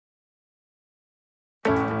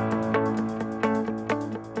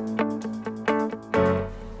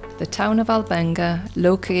town of Albenga,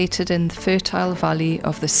 located in the fertile valley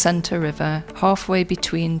of the Senta River, halfway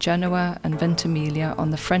between Genoa and Ventimiglia on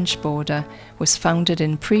the French border, was founded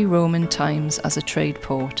in pre-Roman times as a trade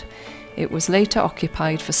port. It was later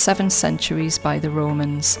occupied for 7 centuries by the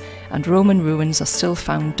Romans, and Roman ruins are still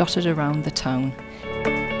found dotted around the town.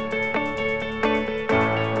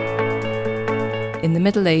 In the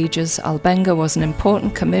Middle Ages, Albenga was an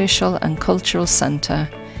important commercial and cultural centre.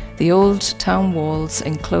 The old town walls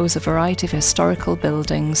enclose a variety of historical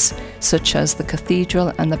buildings, such as the cathedral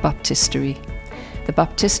and the baptistery. The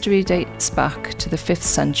baptistery dates back to the 5th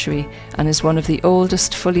century and is one of the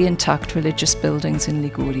oldest fully intact religious buildings in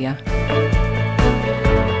Liguria.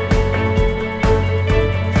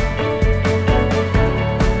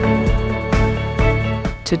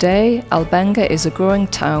 Today, Albenga is a growing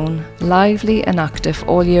town, lively and active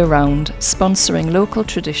all year round, sponsoring local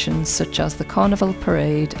traditions such as the Carnival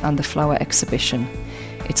Parade and the Flower Exhibition.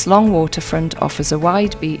 Its long waterfront offers a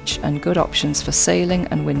wide beach and good options for sailing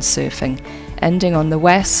and windsurfing, ending on the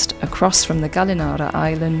west across from the Gallinara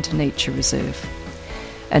Island Nature Reserve.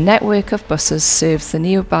 A network of buses serves the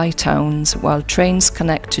nearby towns, while trains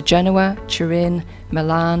connect to Genoa, Turin,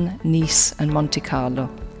 Milan, Nice and Monte Carlo.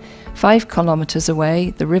 5 kilometres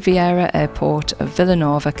away, the Riviera airport of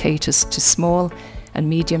Villanova caters to small and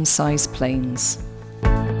medium-sized planes.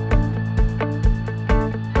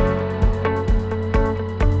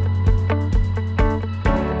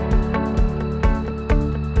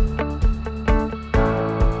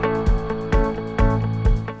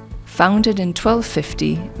 Founded in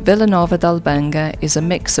 1250, Villanova d'Albenga is a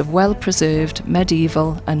mix of well-preserved,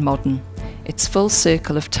 medieval and modern. Its full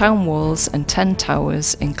circle of town walls and 10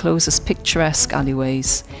 towers encloses picturesque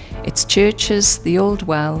alleyways. Its churches, the old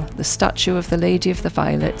well, the statue of the Lady of the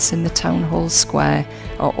Violets in the town hall square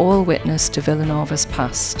are all witness to Villanova's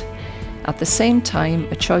past. At the same time,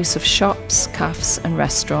 a choice of shops, cafes and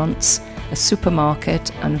restaurants, a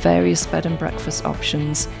supermarket and various bed and breakfast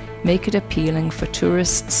options make it appealing for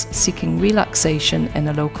tourists seeking relaxation in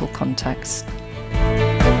a local context.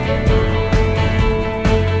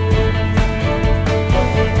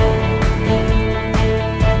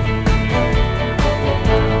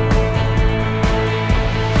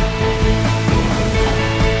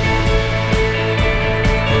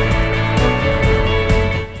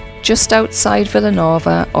 Just outside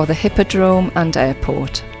Villanova are the Hippodrome and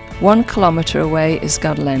airport. 1 kilometre away is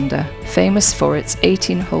Garlanda, famous for its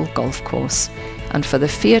 18-hole golf course, and for the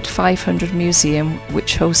Fiat 500 Museum,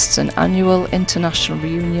 which hosts an annual international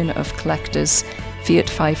reunion of collectors' Fiat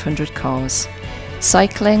 500 cars.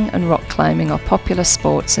 Cycling and rock climbing are popular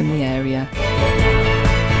sports in the area.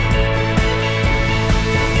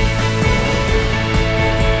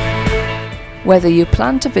 Whether you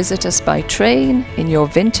plan to visit us by train, in your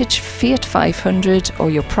vintage Fiat 500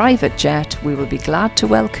 or your private jet, we will be glad to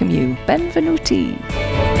welcome you. Benvenuti!